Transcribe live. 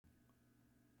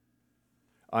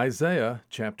Isaiah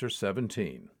chapter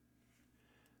 17.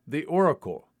 The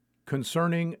oracle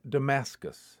concerning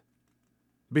Damascus.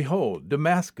 Behold,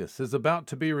 Damascus is about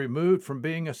to be removed from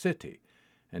being a city,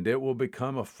 and it will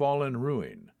become a fallen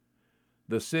ruin.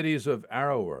 The cities of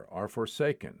Aroer are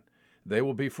forsaken. They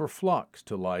will be for flocks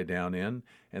to lie down in,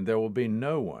 and there will be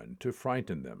no one to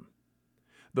frighten them.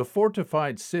 The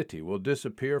fortified city will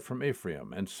disappear from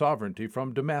Ephraim, and sovereignty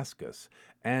from Damascus,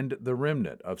 and the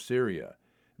remnant of Syria.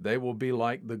 They will be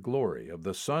like the glory of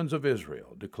the sons of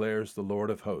Israel, declares the Lord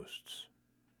of hosts.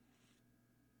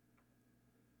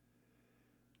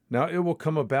 Now it will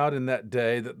come about in that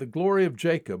day that the glory of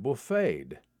Jacob will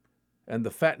fade, and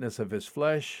the fatness of his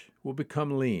flesh will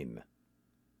become lean.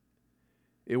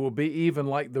 It will be even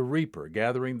like the reaper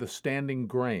gathering the standing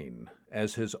grain,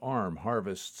 as his arm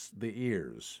harvests the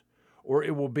ears. Or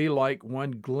it will be like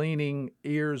one gleaning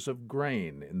ears of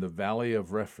grain in the valley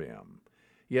of Rephaim.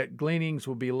 Yet gleanings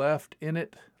will be left in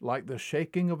it like the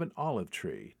shaking of an olive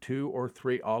tree, 2 or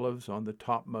 3 olives on the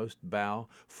topmost bough,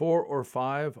 4 or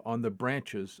 5 on the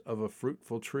branches of a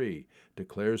fruitful tree,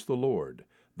 declares the Lord,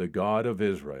 the God of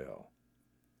Israel.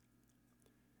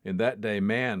 In that day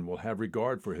man will have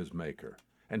regard for his Maker,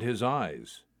 and his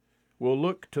eyes will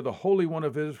look to the Holy One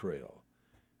of Israel,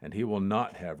 and he will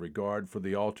not have regard for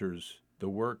the altars, the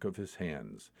work of his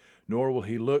hands, nor will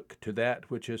he look to that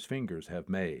which his fingers have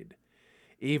made.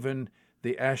 Even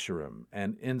the Asherim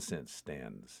and incense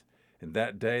stands. In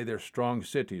that day their strong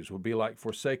cities will be like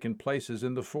forsaken places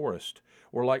in the forest,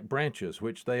 or like branches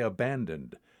which they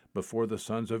abandoned before the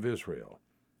sons of Israel.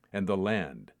 And the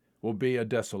land will be a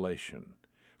desolation.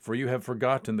 For you have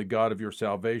forgotten the God of your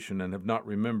salvation, and have not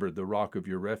remembered the rock of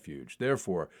your refuge.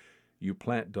 Therefore you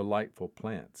plant delightful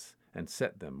plants, and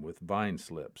set them with vine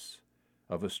slips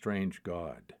of a strange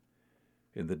god.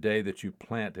 In the day that you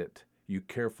plant it, you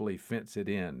carefully fence it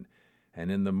in, and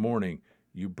in the morning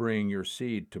you bring your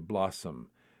seed to blossom.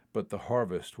 But the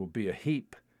harvest will be a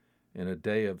heap in a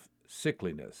day of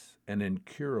sickliness and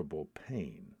incurable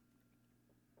pain.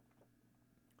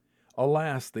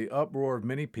 Alas, the uproar of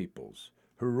many peoples,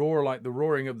 who roar like the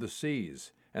roaring of the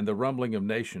seas, and the rumbling of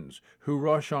nations, who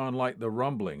rush on like the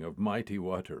rumbling of mighty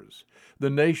waters. The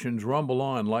nations rumble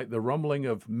on like the rumbling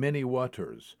of many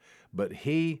waters, but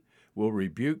he will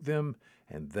rebuke them,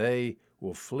 and they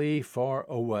will flee far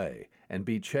away, and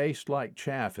be chased like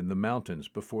chaff in the mountains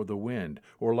before the wind,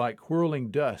 or like whirling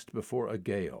dust before a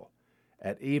gale.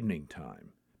 At evening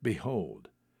time, behold,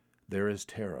 there is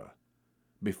terror.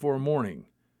 Before morning,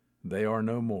 they are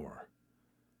no more.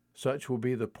 Such will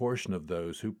be the portion of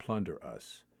those who plunder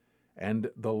us,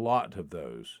 and the lot of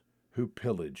those who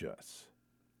pillage us.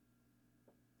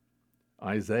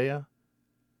 Isaiah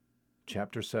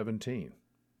chapter 17.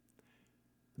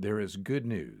 There is good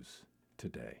news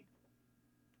today.